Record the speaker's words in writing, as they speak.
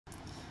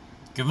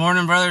Good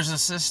morning, brothers and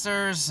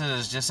sisters. It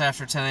is just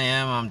after 10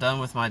 a.m. I'm done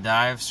with my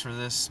dives for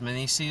this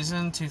mini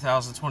season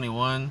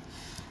 2021,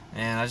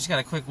 and I just got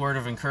a quick word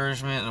of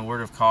encouragement and a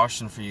word of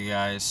caution for you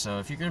guys. So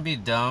if you're going to be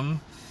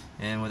dumb,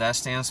 and what that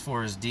stands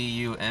for is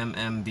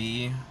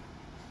DUMMB,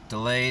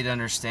 delayed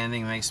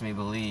understanding makes me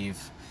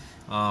believe.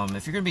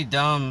 If you're going to be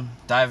dumb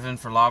diving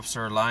for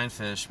lobster or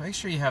lionfish, make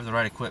sure you have the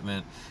right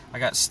equipment. I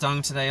got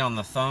stung today on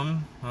the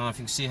thumb. I don't know if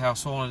you can see how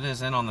swollen it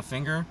is, and on the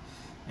finger.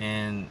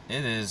 And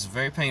it is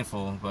very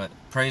painful, but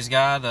praise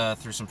God,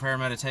 through some prayer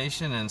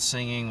meditation and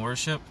singing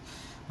worship,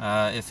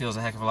 it feels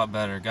a heck of a lot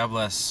better. God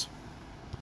bless.